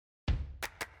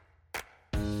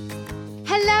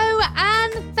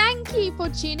thank you for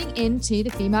tuning in to the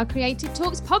Female Creative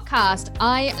Talks podcast.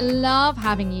 I love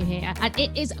having you here, and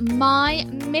it is my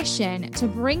mission to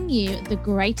bring you the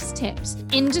greatest tips,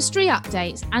 industry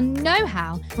updates, and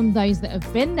know-how from those that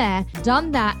have been there,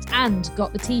 done that, and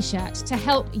got the t-shirt to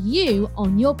help you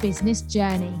on your business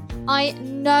journey. I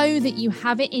know that you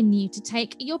have it in you to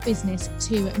take your business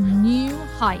to new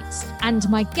heights, and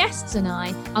my guests and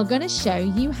I are going to show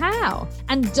you how.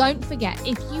 And don't forget,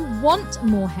 if you want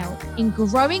more help in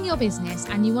growing your business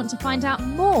and you want to find out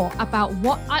more about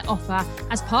what I offer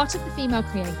as part of the Female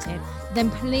Creative,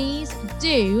 then please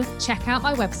do check out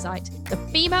my website,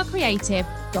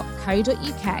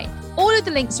 thefemalecreative.co.uk. All of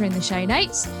the links are in the show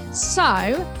notes.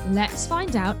 So let's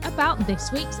find out about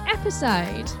this week's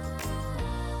episode.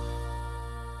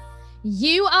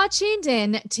 You are tuned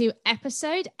in to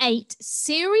episode 8,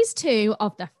 series 2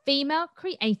 of the Female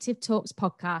Creative Talks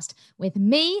podcast with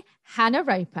me, Hannah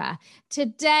Roper.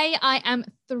 Today, I am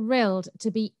thrilled to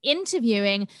be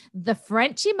interviewing the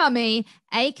Frenchie mummy,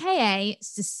 aka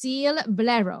Cécile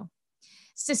Blaireau.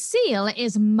 Cécile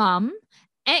is mum,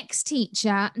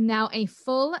 ex-teacher, now a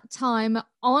full-time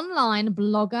online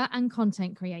blogger and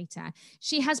content creator.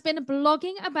 She has been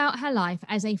blogging about her life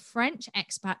as a French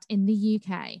expat in the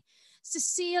UK.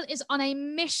 Cécile is on a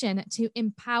mission to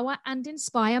empower and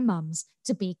inspire mums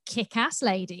to be kick-ass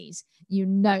ladies. You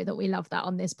know that we love that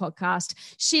on this podcast.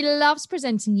 She loves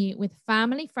presenting you with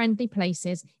family-friendly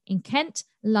places in Kent,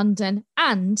 London,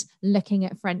 and looking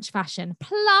at French fashion.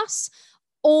 Plus,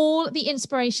 all the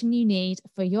inspiration you need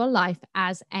for your life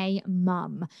as a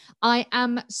mum. I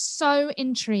am so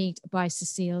intrigued by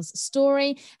Cécile's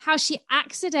story, how she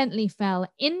accidentally fell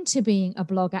into being a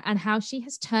blogger and how she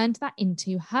has turned that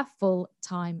into her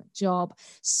full-time job.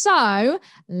 So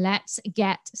let's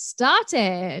get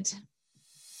started.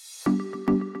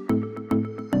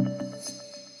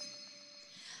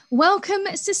 Welcome,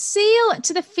 Cécile,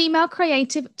 to the Female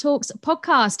Creative Talks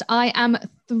podcast. I am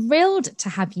thrilled to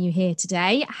have you here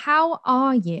today. How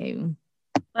are you?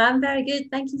 I'm very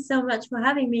good. Thank you so much for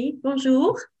having me.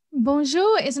 Bonjour.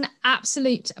 Bonjour. It's an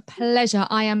absolute pleasure.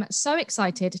 I am so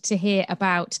excited to hear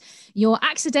about your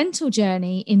accidental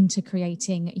journey into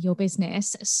creating your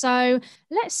business. So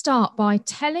let's start by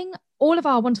telling all of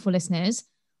our wonderful listeners,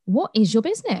 what is your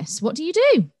business? What do you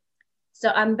do? So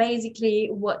I'm basically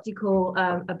what you call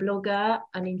a blogger,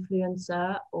 an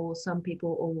influencer, or some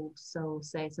people also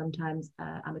say sometimes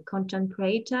I'm a content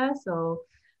creator. So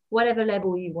whatever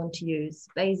label you want to use.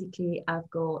 Basically, I've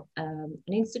got an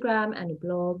Instagram and a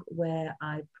blog where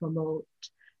I promote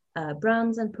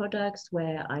brands and products,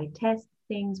 where I test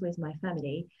things with my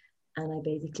family, and I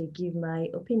basically give my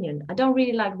opinion. I don't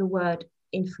really like the word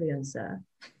influencer.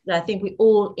 I think we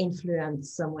all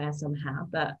influence somewhere, somehow,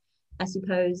 but I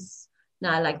suppose...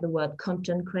 Now, I like the word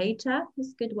content creator.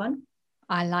 It's a good one.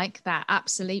 I like that.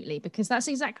 Absolutely. Because that's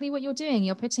exactly what you're doing.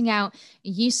 You're putting out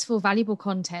useful, valuable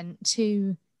content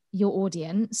to your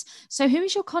audience. So who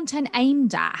is your content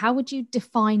aimed at? How would you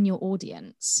define your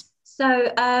audience?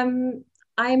 So I'm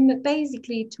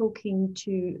basically talking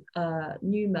to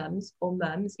new mums or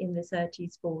mums in the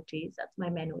 30s, 40s. That's my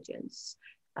main audience.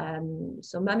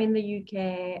 So mum in the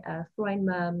UK, foreign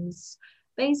mums,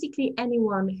 basically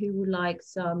anyone who would like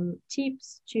some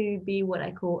tips to be what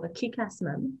I call a kick-ass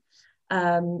mum,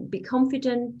 be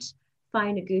confident,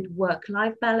 find a good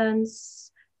work-life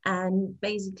balance, and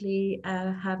basically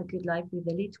have a good life with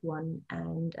a little one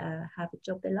and have a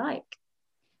job they like.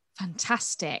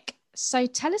 Fantastic. So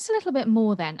tell us a little bit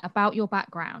more then about your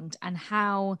background and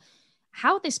how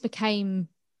this became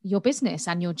your business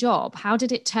and your job. How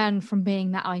did it turn from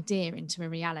being that idea into a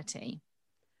reality?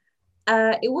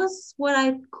 It was what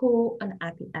I call an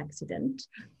happy accident.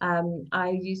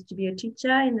 I used to be a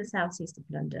teacher in the southeast of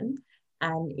London,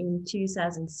 and in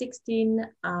 2016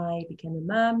 I became a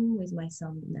mum with my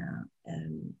son now.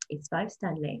 It's 5,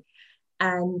 Stanley,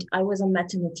 and I was on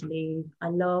maternity leave. I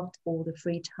loved all the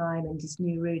free time and this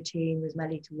new routine with my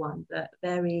little one, but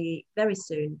very, very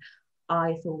soon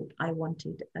I thought I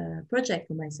wanted a project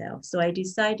for myself. So I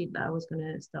decided that I was going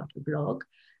to start a blog.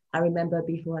 I remember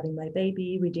before having my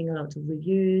baby, reading a lot of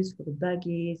reviews for the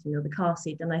buggies, the car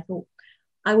seat. And I thought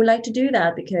I would like to do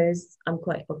that because I'm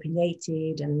quite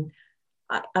opinionated and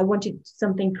I wanted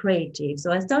something creative.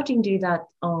 So I started to do that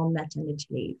on maternity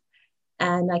leave.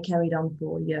 And I carried on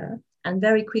for a year. And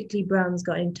very quickly, brands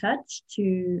got in touch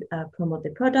to promote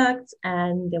their products.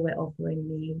 And they were offering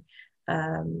me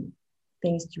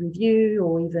things to review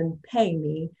or even pay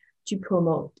me to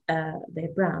promote their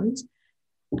brand.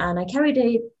 And I carried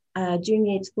it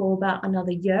doing it for about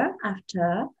another year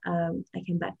after I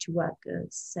came back to work.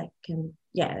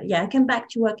 I came back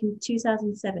to work in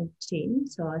 2017.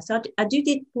 So I did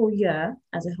it for a year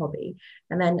as a hobby,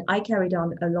 and then I carried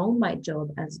on along my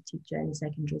job as a teacher in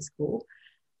secondary school.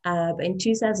 But in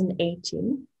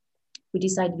 2018, we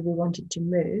decided we wanted to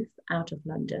move out of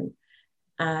London,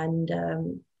 and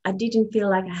I didn't feel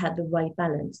like I had the right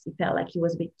balance. It felt like it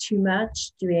was a bit too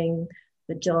much doing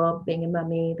the job, being a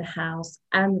mummy, the house,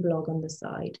 and the blog on the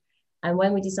side. And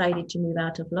when we decided to move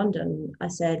out of London, I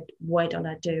said, why don't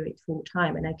I do it full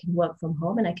time? And I can work from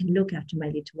home and I can look after my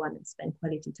little one and spend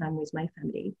quality time with my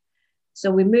family. So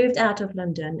we moved out of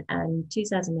London, and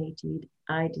 2018,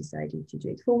 I decided to do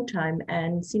it full time.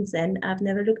 And since then, I've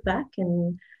never looked back,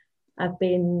 and I've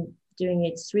been doing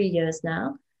it 3 years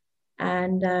now.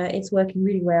 And it's working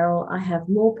really well. I have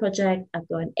more projects. I've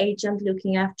got an agent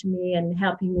looking after me and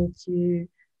helping me to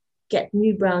get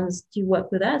new brands to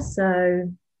work with us.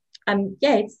 So,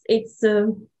 it's a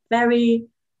very,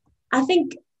 I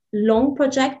think, long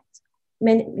project.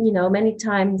 Many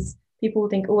times people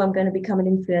think, oh, I'm going to become an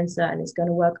influencer and it's going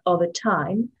to work all the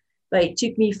time. But it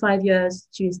took me 5 years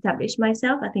to establish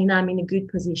myself. I think now I'm in a good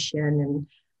position, and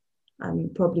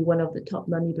I'm probably one of the top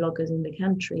money bloggers in the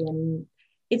country. And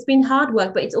it's been hard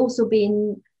work, but it's also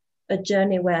been a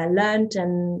journey where I learned,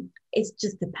 and it's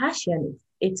just a passion.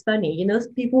 It's funny,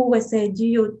 people always say, do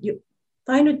you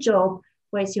find a job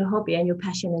where it's your hobby and your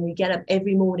passion, and you get up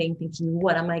every morning thinking,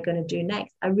 what am I going to do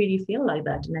next? I really feel like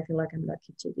that, and I feel like I'm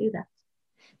lucky to do that.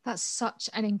 That's such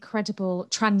an incredible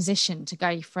transition to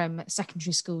go from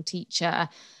secondary school teacher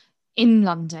in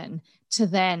London to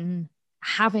then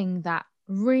having that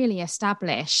really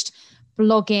established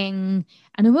blogging,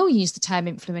 and I will use the term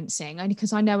influencing only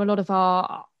because I know a lot of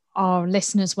our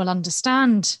listeners will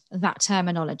understand that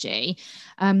terminology.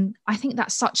 I think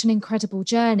that's such an incredible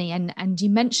journey, and you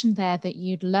mentioned there that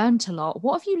you'd learned a lot.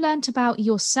 What have you learned about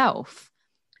yourself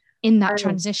in that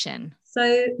transition?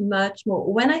 So much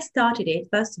more. When I started it,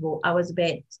 first of all, I was a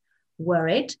bit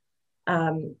worried,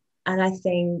 and I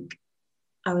think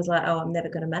I was like, oh, I'm never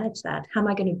going to manage that. How am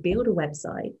I going to build a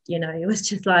website? It was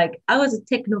just like, I was a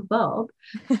technophobe.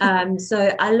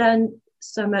 So I learned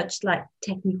so much like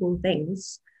technical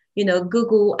things,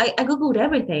 Google, I Googled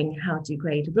everything, how to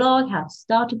create a blog, how to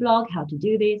start a blog, how to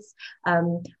do this.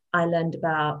 I learned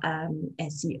about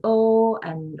SEO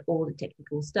and all the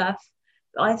technical stuff.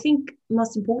 But I think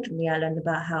most importantly, I learned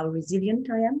about how resilient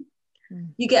I am.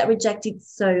 You get rejected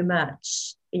so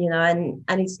much, and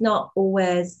it's not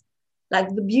always like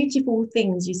the beautiful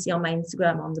things you see on my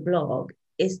Instagram, on the blog.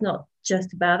 It's not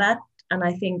just about that. And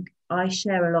I think I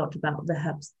share a lot about the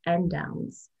ups and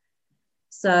downs.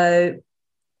 So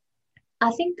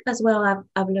I think as well,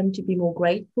 I've learned to be more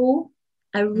grateful.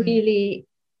 I really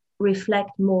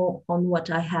reflect more on what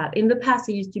I have. In the past,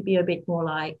 I used to be a bit more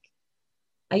like,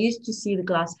 I used to see the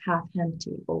glass half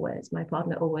empty always. My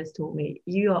partner always told me,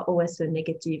 you are always so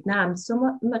negative. Now I'm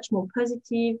so much more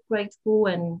positive, grateful,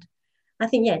 and I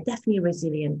think, definitely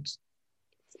resilient.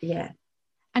 Yeah.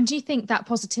 And do you think that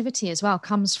positivity as well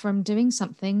comes from doing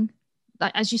something,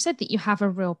 like, as you said, that you have a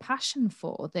real passion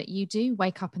for, that you do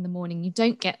wake up in the morning, you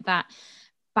don't get that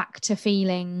back to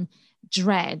feeling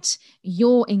dread,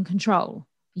 you're in control.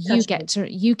 You get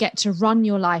to run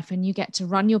your life, and you get to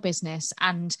run your business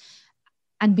and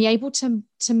be able to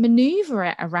maneuver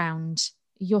it around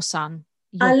your son.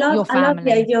 I love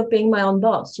the idea of being my own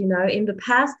boss. In the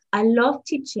past, I loved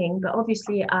teaching, but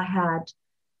obviously I had,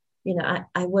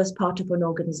 I was part of an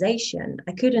organization.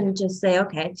 I couldn't just say,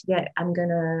 okay, today I'm going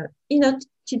to,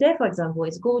 today, for example,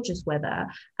 it's gorgeous weather.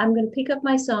 I'm going to pick up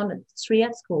my son at 3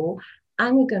 at school,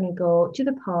 and we're going to go to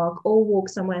the park or walk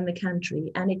somewhere in the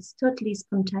country. And it's totally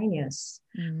spontaneous.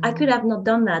 I could have not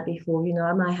done that before.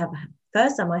 I might have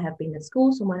been at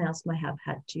school. Someone else might have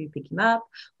had to pick him up,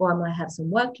 or I might have some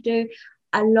work to do.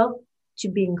 I love to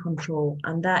be in control.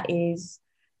 And that is,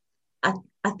 I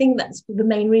think that's the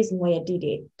main reason why I did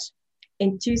it.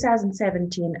 In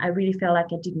 2017, I really felt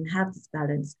like I didn't have this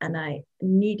balance, and I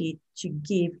needed to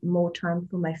give more time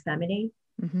for my family.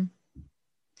 Mm-hmm.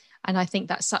 And I think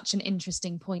that's such an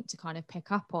interesting point to kind of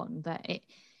pick up on, that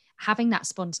having that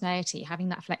spontaneity, having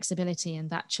that flexibility and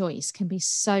that choice can be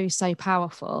so, so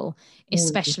powerful,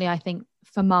 especially I think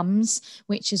for mums,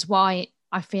 which is why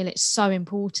I feel it's so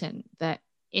important that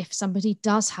if somebody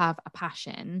does have a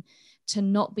passion, to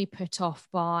not be put off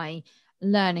by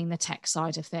learning the tech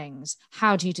side of things.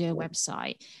 How do you do a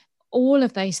website? All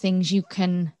of those things you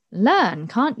can learn,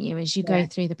 can't you, as you go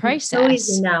through the process? It's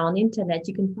so easy now on the internet,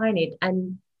 you can find it.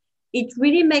 And it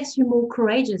really makes you more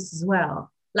courageous as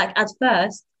well. Like at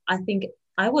first, I think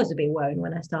I was a bit worried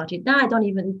when I started. Now I don't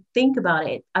even think about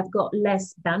it. I've got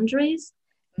less boundaries.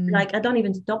 Like I don't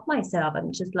even stop myself.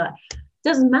 I'm just like,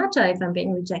 doesn't matter if I'm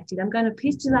being rejected. I'm going to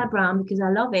pitch to that brand because I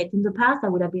love it. In the past, I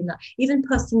would have been like, even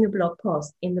posting a blog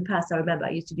post. In the past, I remember I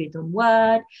used to do it on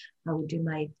Word. I would do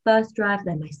my first draft,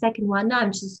 then my second one. Now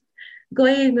I'm just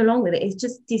going along with it. It's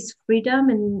just this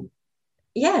freedom and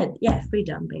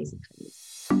freedom basically.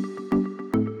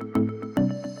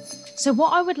 So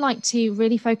what I would like to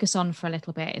really focus on for a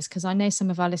little bit is, because I know some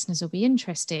of our listeners will be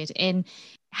interested in,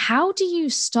 how do you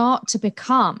start to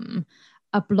become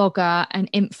a blogger, an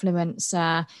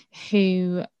influencer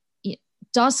who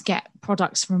does get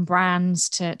products from brands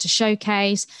to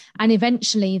showcase, and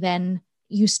eventually then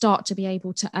you start to be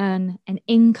able to earn an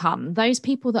income? Those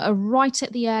people that are right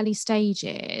at the early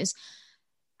stages,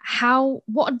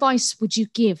 what advice would you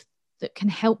give that can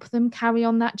help them carry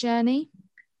on that journey?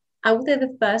 I would say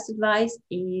the first advice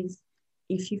is,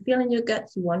 if you feel in your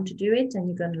gut you want to do it and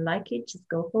you're going to like it, just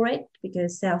go for it,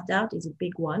 because self-doubt is a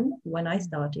big one. When I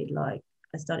started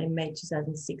in May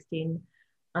 2016,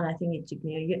 and I think it took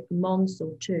me a month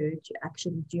or two to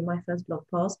actually do my first blog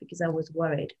post, because I was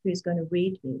worried, who's going to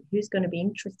read me? Who's going to be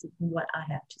interested in what I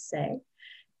have to say?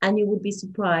 And you would be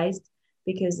surprised,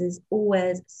 because there's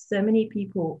always so many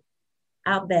people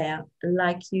out there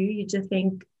like you. You just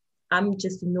think, I'm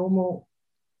just a normal,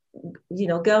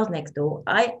 girls next door.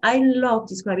 I love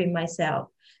describing myself,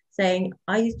 saying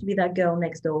I used to be that girl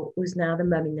next door who's now the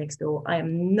mummy next door. I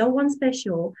am no one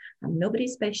special. I'm nobody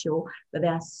special, but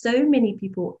there are so many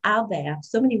people out there,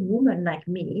 so many women like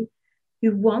me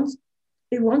who wants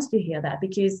to hear that,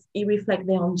 because it reflects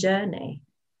their own journey.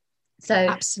 So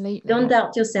absolutely, don't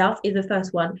doubt yourself is the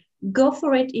first one. Go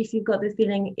for it if you've got the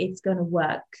feeling it's going to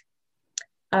work.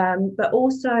 But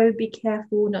also be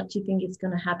careful not to think it's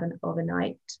going to happen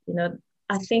overnight.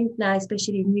 I think now,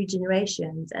 especially new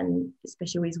generations, and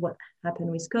especially with what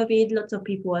happened with COVID, lots of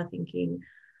people are thinking,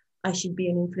 I should be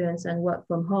an influencer and work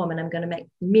from home and I'm going to make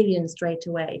millions straight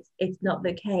away. It's not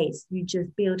the case. You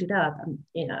just build it up.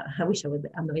 I wish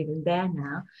I'm not even there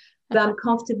now, but I'm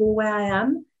comfortable where I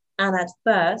am. And at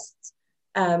first,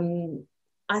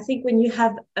 I think when you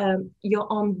have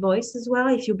your own voice as well,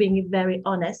 if you're being very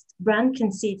honest, brand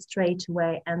can see it straight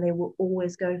away and they will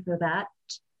always go for that.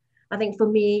 I think for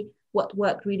me, what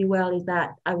worked really well is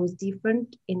that I was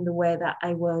different in the way that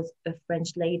I was a French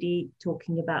lady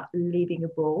talking about living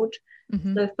abroad.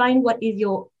 Mm-hmm. So find what is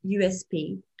your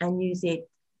USP and use it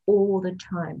all the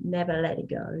time. Never let it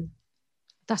go.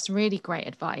 That's really great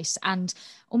advice. And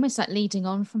almost like leading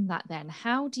on from that then,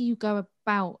 how do you go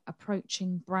about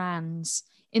approaching brands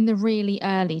in the really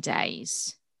early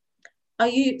days?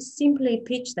 You simply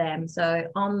pitch them. So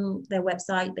on their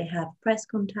website, they have press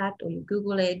contact, or you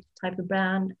Google it, type a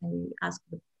brand, and you ask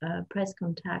the press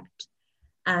contact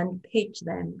and pitch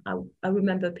them. I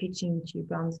remember pitching to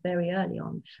brands very early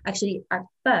on. Actually, at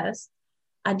first,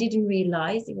 I didn't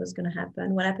realize it was going to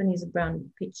happen. What happened is a brand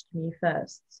pitched me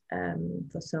first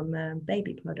for some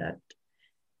baby product.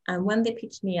 And when they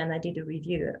pitched me and I did a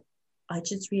review, I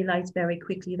just realized very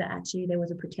quickly that actually there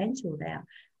was a potential there.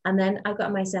 And then I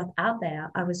got myself out there.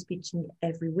 I was pitching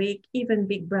every week, even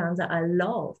big brands that I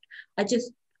loved. I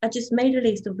just made a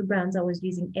list of the brands I was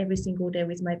using every single day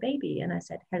with my baby. And I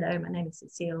said, hello, my name is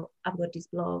Cécile. I've got this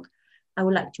blog. I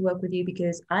would like to work with you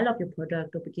because I love your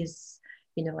product, or because,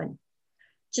 I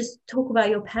just talk about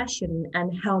your passion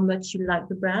and how much you like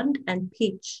the brand and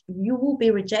pitch. You will be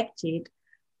rejected,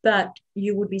 but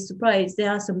you would be surprised. There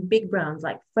are some big brands,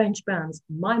 like French brands,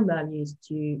 my mom used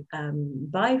to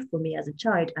buy for me as a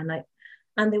child.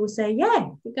 And they would say, yeah,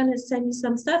 we're going to send you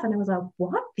some stuff. And I was like,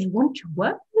 what? They want to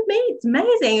work with me? It's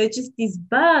amazing. It's just these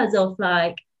buzz of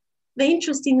like, they're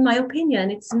interested in my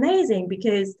opinion. It's amazing,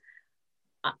 because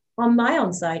on my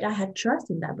own side, I had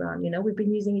trust in that brand. We've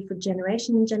been using it for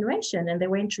generation and generation, and they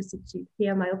were interested to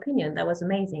hear my opinion. That was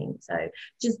amazing. So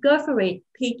just go for it.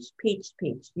 Pitch, pitch,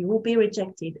 pitch. You will be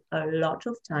rejected a lot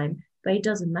of time, but it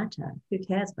doesn't matter. Who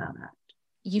cares about that?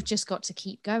 You've just got to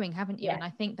keep going, haven't you? Yeah. And I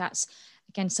think that's,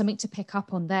 again, something to pick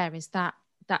up on there, is that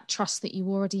trust that you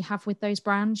already have with those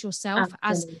brands yourself.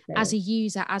 Absolutely. as a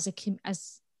user, as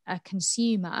a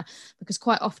consumer, because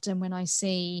quite often when I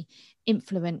see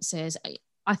influencers,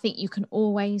 I think you can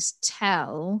always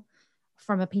tell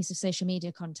from a piece of social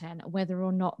media content whether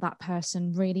or not that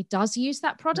person really does use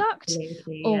that product.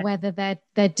 Absolutely, or whether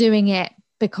they're doing it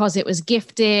because it was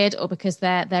gifted or because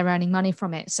they're earning money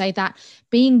from it. So that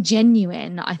being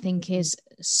genuine, I think, is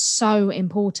so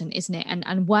important, isn't it?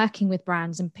 And working with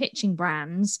brands and pitching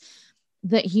brands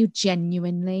that you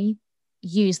genuinely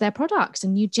use their products,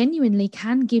 and you genuinely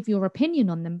can give your opinion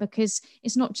on them, because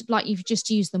it's not like you've just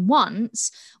used them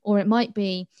once, or it might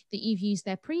be that you've used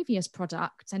their previous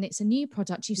product and it's a new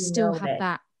product. You still have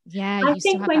that. Yeah, I you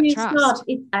still think have when that you trust. start,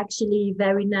 it's actually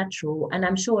very natural. And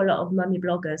I'm sure a lot of mummy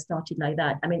bloggers started like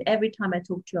that. I mean, every time I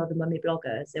talk to other mummy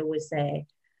bloggers, they always say,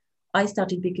 I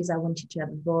started because I wanted to have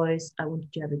a voice. I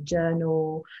wanted to have a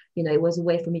journal. You know, it was a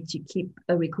way for me to keep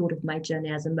a record of my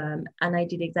journey as a mum. And I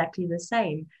did exactly the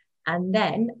same. And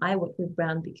then I worked with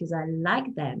brands because I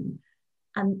like them.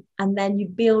 And then you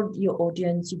build your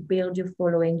audience, you build your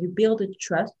following, you build a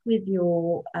trust with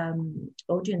your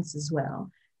audience as well.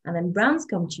 And then brands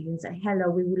come to you and say, hello,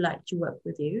 we would like to work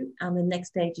with you. And the next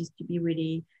stage is to be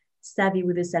really savvy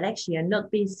with the selection and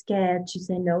not be scared to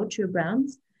say no to a brand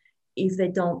if they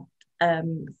don't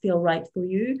feel right for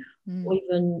you. Or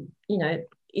even, you know,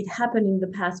 it happened in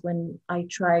the past when I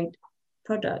tried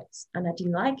products and I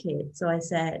didn't like it. So I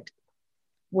said,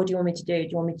 what do you want me to do? Do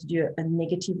you want me to do a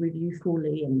negative review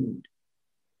fully? And,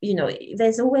 you know,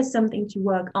 there's always something to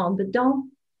work on, but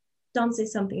don't say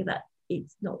something that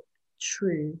it's not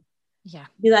true. Yeah.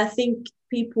 Because I think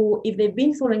people, if they've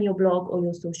been following your blog or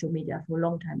your social media for a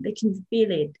long time, they can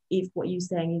feel it if what you're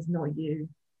saying is not you.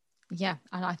 Yeah,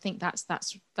 and I think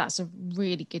that's a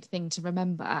really good thing to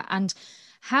remember. And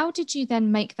how did you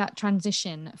then make that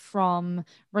transition from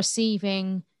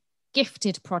receiving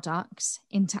gifted products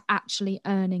into actually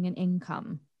earning an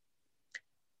income?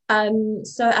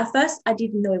 So at first I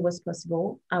didn't know it was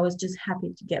possible. I was just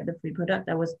happy to get the free product.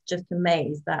 I was just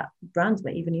amazed that brands were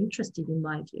even interested in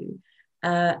my view.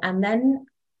 And then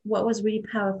what was really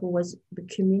powerful was the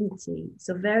community.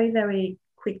 So very, very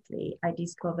quickly I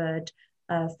discovered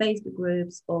Facebook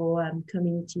groups or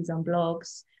communities on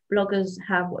blogs. Bloggers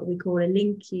have what we call a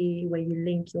linky, where you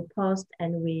link your post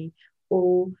and we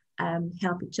all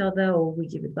help each other, or we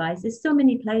give advice. There's so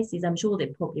many places. I'm sure there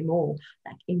are probably more,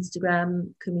 like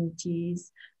Instagram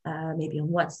communities, maybe on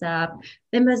WhatsApp.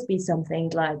 There must be something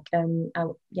like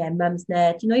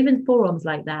Mumsnet, you know, even forums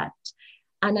like that.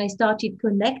 And I started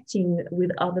connecting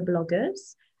with other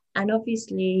bloggers. And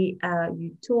obviously,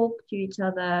 you talk to each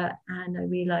other, and I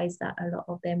realized that a lot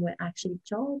of them were actually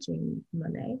charging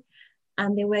money,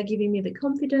 and they were giving me the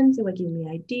confidence. They were giving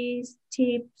me ideas,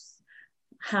 tips,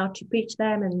 how to pitch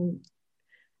them,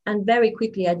 and very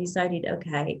quickly I decided,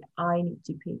 okay, I need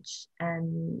to pitch,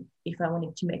 and if I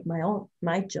wanted to make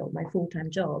my job, my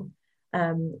full-time job,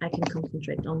 I can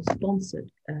concentrate on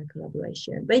sponsored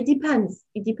collaboration. But it depends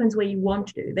what you want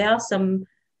to do. There are some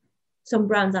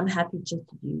brands I'm happy just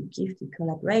to do gifted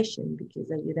collaboration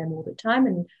because I do them all the time,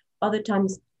 and other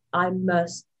times I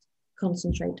must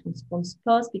concentrate on sponsored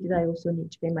posts because I also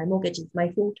need to pay my mortgage. It's my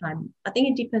full-time. I think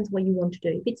it depends what you want to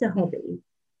do. If it's a hobby,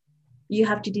 you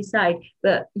have to decide,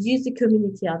 but use the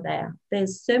community out there.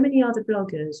 There's so many other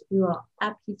bloggers who are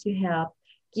happy to help,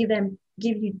 give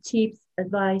you tips,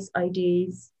 advice,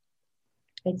 ideas.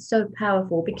 It's so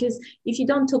powerful because if you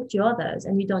don't talk to others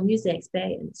and you don't use their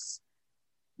experience,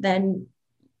 then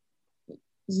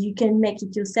you can make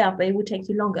it yourself, but it will take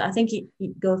you longer. I think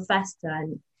it goes faster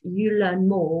and you learn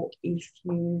more if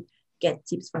you get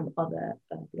tips from other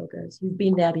bloggers who've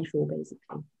been there before,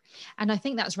 basically. And I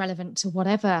think that's relevant to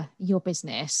whatever your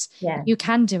business. Yeah. You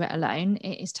can do it alone.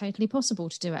 It is totally possible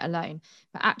to do it alone.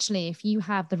 But actually, if you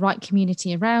have the right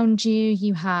community around you,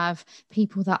 you have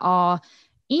people that are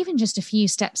even just a few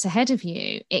steps ahead of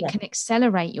you, it can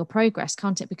accelerate your progress,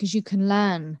 can't it? Because you can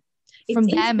learn from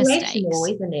their mistakes.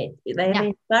 Isn't it? They're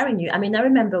inspiring you. I mean, I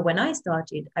remember when I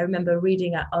started, I remember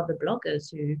reading at other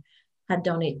bloggers who had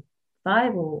done it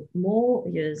 5 or more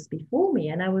years before me,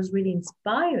 and I was really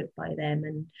inspired by them,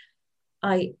 and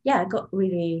I got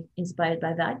really inspired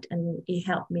by that, and it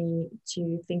helped me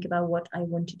to think about what I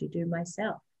wanted to do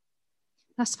myself.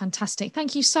 That's fantastic.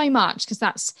 Thank you so much, because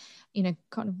that's, you know,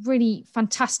 kind of really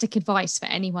fantastic advice for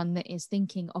anyone that is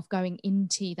thinking of going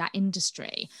into that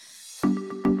industry.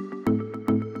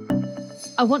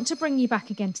 I want to bring you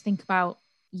back again to think about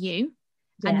you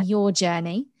and your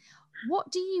journey.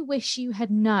 What do you wish you had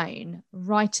known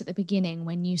right at the beginning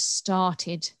when you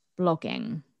started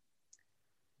blogging?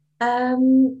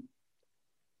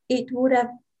 It would have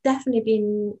definitely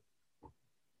been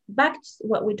back to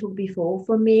what we talked before.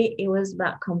 For me, it was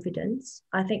about confidence.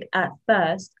 I think at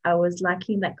first I was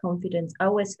lacking that confidence. I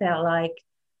always felt like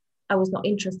I was not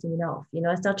interesting enough. You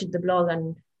know, I started the blog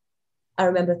and I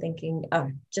remember thinking,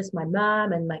 oh, just my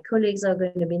mom and my colleagues are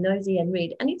going to be nosy and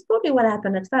read. And it's probably what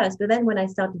happened at first. But then when I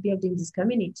started building this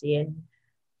community, and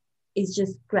it's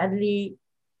just gradually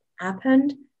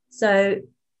happened. So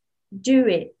do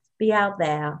it, be out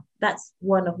there. That's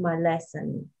one of my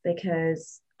lessons,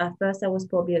 because at first I was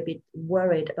probably a bit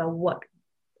worried about what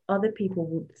other people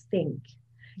would think.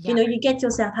 Yeah. You get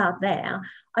yourself out there.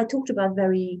 I talked about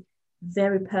very,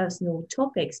 very personal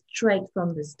topics straight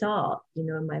from the start,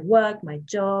 my work, my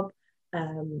job,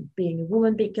 being a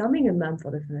woman, becoming a mom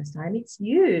for the first time. It's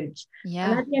huge. Yeah.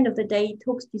 And at the end of the day, it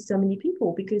talks to so many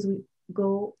people because we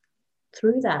go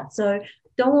through that. So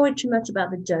don't worry too much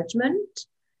about the judgment.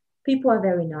 People are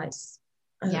very nice.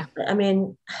 Yeah. I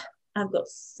mean, I've got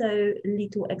so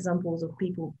little examples of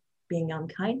people being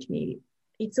unkind to me.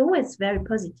 It's always very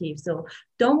positive. So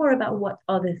don't worry about what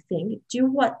others think. Do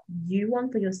what you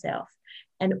want for yourself.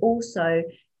 And also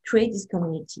create this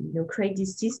community, create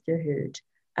this sisterhood.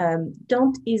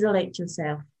 Don't isolate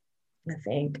yourself, I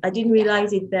think. I didn't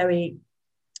realize it very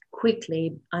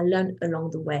quickly. I learned along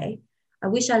the way. I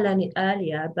wish I learned it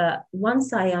earlier, but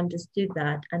once I understood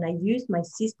that and I used my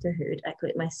sisterhood, I call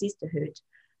it my sisterhood,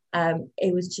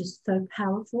 it was just so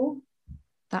powerful.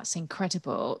 That's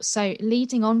incredible. So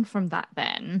leading on from that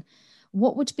then,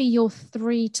 what would be your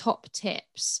 3 top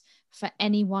tips for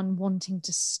anyone wanting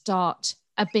to start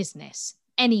a business,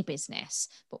 any business,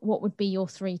 but what would be your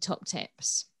 3 top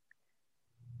tips?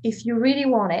 If you really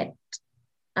want it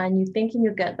and you think in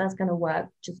your gut that's going to work,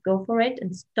 just go for it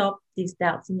and stop these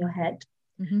doubts in your head.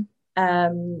 Mm-hmm.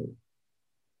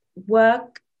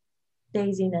 Work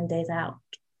days in and days out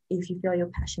if you feel you're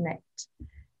passionate,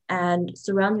 and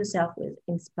surround yourself with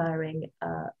inspiring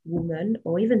women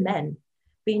or even men.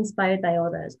 Be inspired by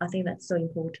others. I think that's so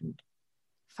important.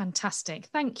 Fantastic.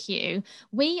 Thank you.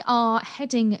 We are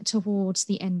heading towards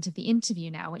the end of the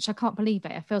interview now, which I can't believe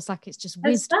it. It feels like it's just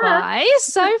whizzed by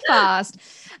so fast.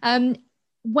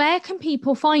 Where can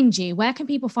people find you? Where can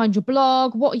people find your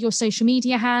blog? What are your social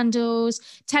media handles?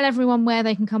 Tell everyone where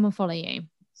they can come and follow you.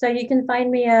 So you can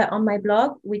find me on my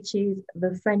blog, which is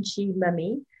The Frenchie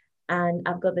Mummy. And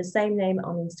I've got the same name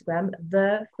on Instagram,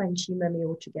 The Frenchie Mummy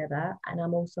altogether. And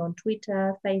I'm also on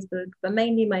Twitter, Facebook, but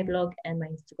mainly my blog and my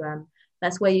Instagram.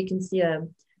 That's where you can see a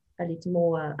little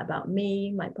more about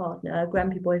me, my partner,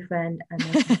 grumpy boyfriend,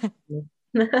 and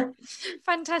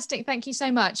Fantastic. Thank you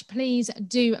so much. Please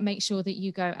do make sure that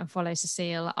you go and follow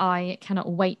Cécile. I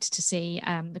cannot wait to see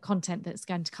the content that's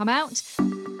going to come out.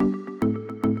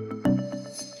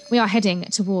 We are heading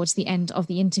towards the end of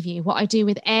the interview. What I do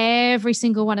with every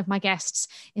single one of my guests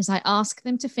is I ask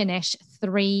them to finish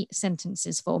 3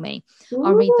 sentences for me. Ooh.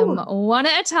 I'll read them one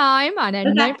at a time. I know,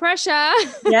 no pressure.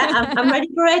 Yeah, I'm ready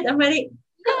for it. I'm ready.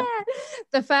 Yeah.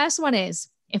 The first one is,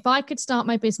 if I could start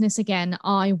my business again,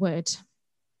 I would.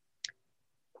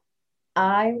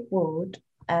 I would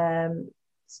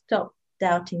stop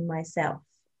doubting myself,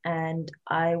 and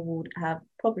I would have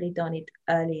probably done it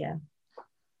earlier.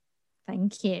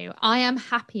 Thank you. I am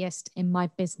happiest in my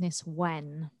business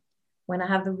when I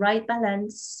have the right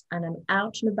balance and I'm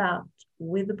out and about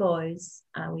with the boys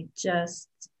and we just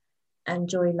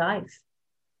enjoy life.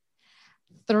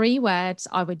 3 words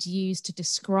I would use to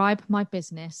describe my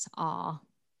business are.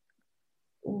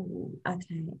 Ooh,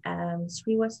 okay.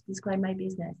 3 words to describe my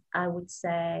business. I would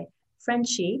say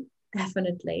Frenchie,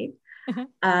 definitely.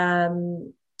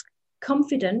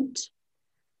 Confident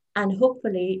and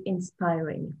hopefully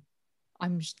inspiring.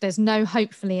 There's no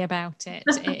hopefully about it.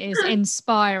 It is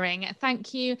inspiring.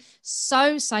 Thank you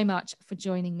so much for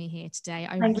joining me here today.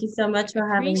 Thank you so much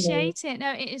for having me. Appreciate it.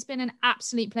 No, it has been an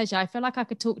absolute pleasure. I feel like I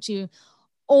could talk to you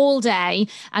all day,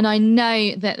 and I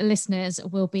know that listeners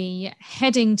will be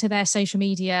heading to their social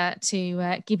media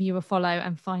to give you a follow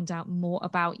and find out more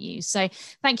about you. So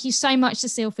thank you so much,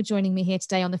 Cécile, for joining me here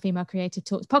today on the Female Creative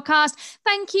Talks podcast.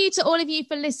 Thank you to all of you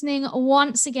for listening.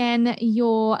 Once again,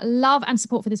 your love and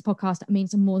support for this podcast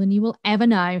means more than you will ever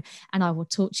know, and I will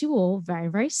talk to you all very,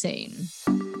 very soon.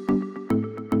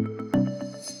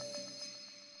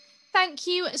 Thank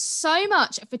you so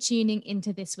much for tuning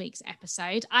into this week's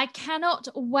episode. I cannot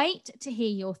wait to hear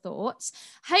your thoughts.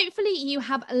 Hopefully you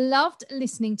have loved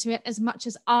listening to it as much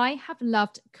as I have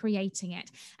loved creating it.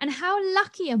 And how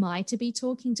lucky am I to be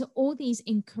talking to all these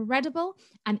incredible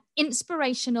and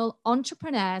inspirational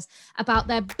entrepreneurs about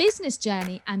their business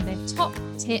journey and their top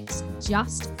tips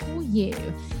just for you.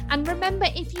 And remember,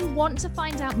 if you want to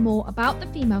find out more about the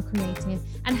Female Creative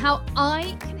and how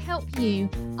I can help you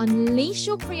unleash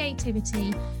your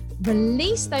creativity,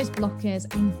 release those blockers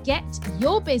and get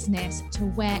your business to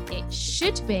where it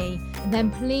should be,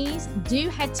 then please do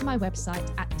head to my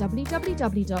website at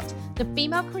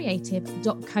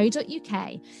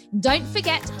www.thefemalecreative.co.uk. Don't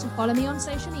forget to follow me on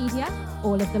social media.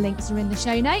 All of the links are in the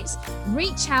show notes.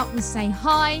 Reach out and say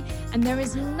hi. And there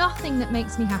is nothing that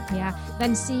makes me happier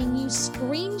than seeing you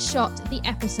screenshot the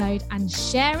episode and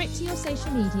share it to your social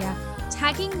media,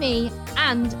 tagging me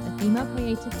and the Female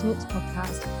Creative Talks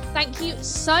podcast. Thank you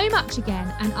so much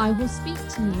again, and I will speak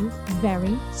to you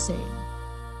very soon.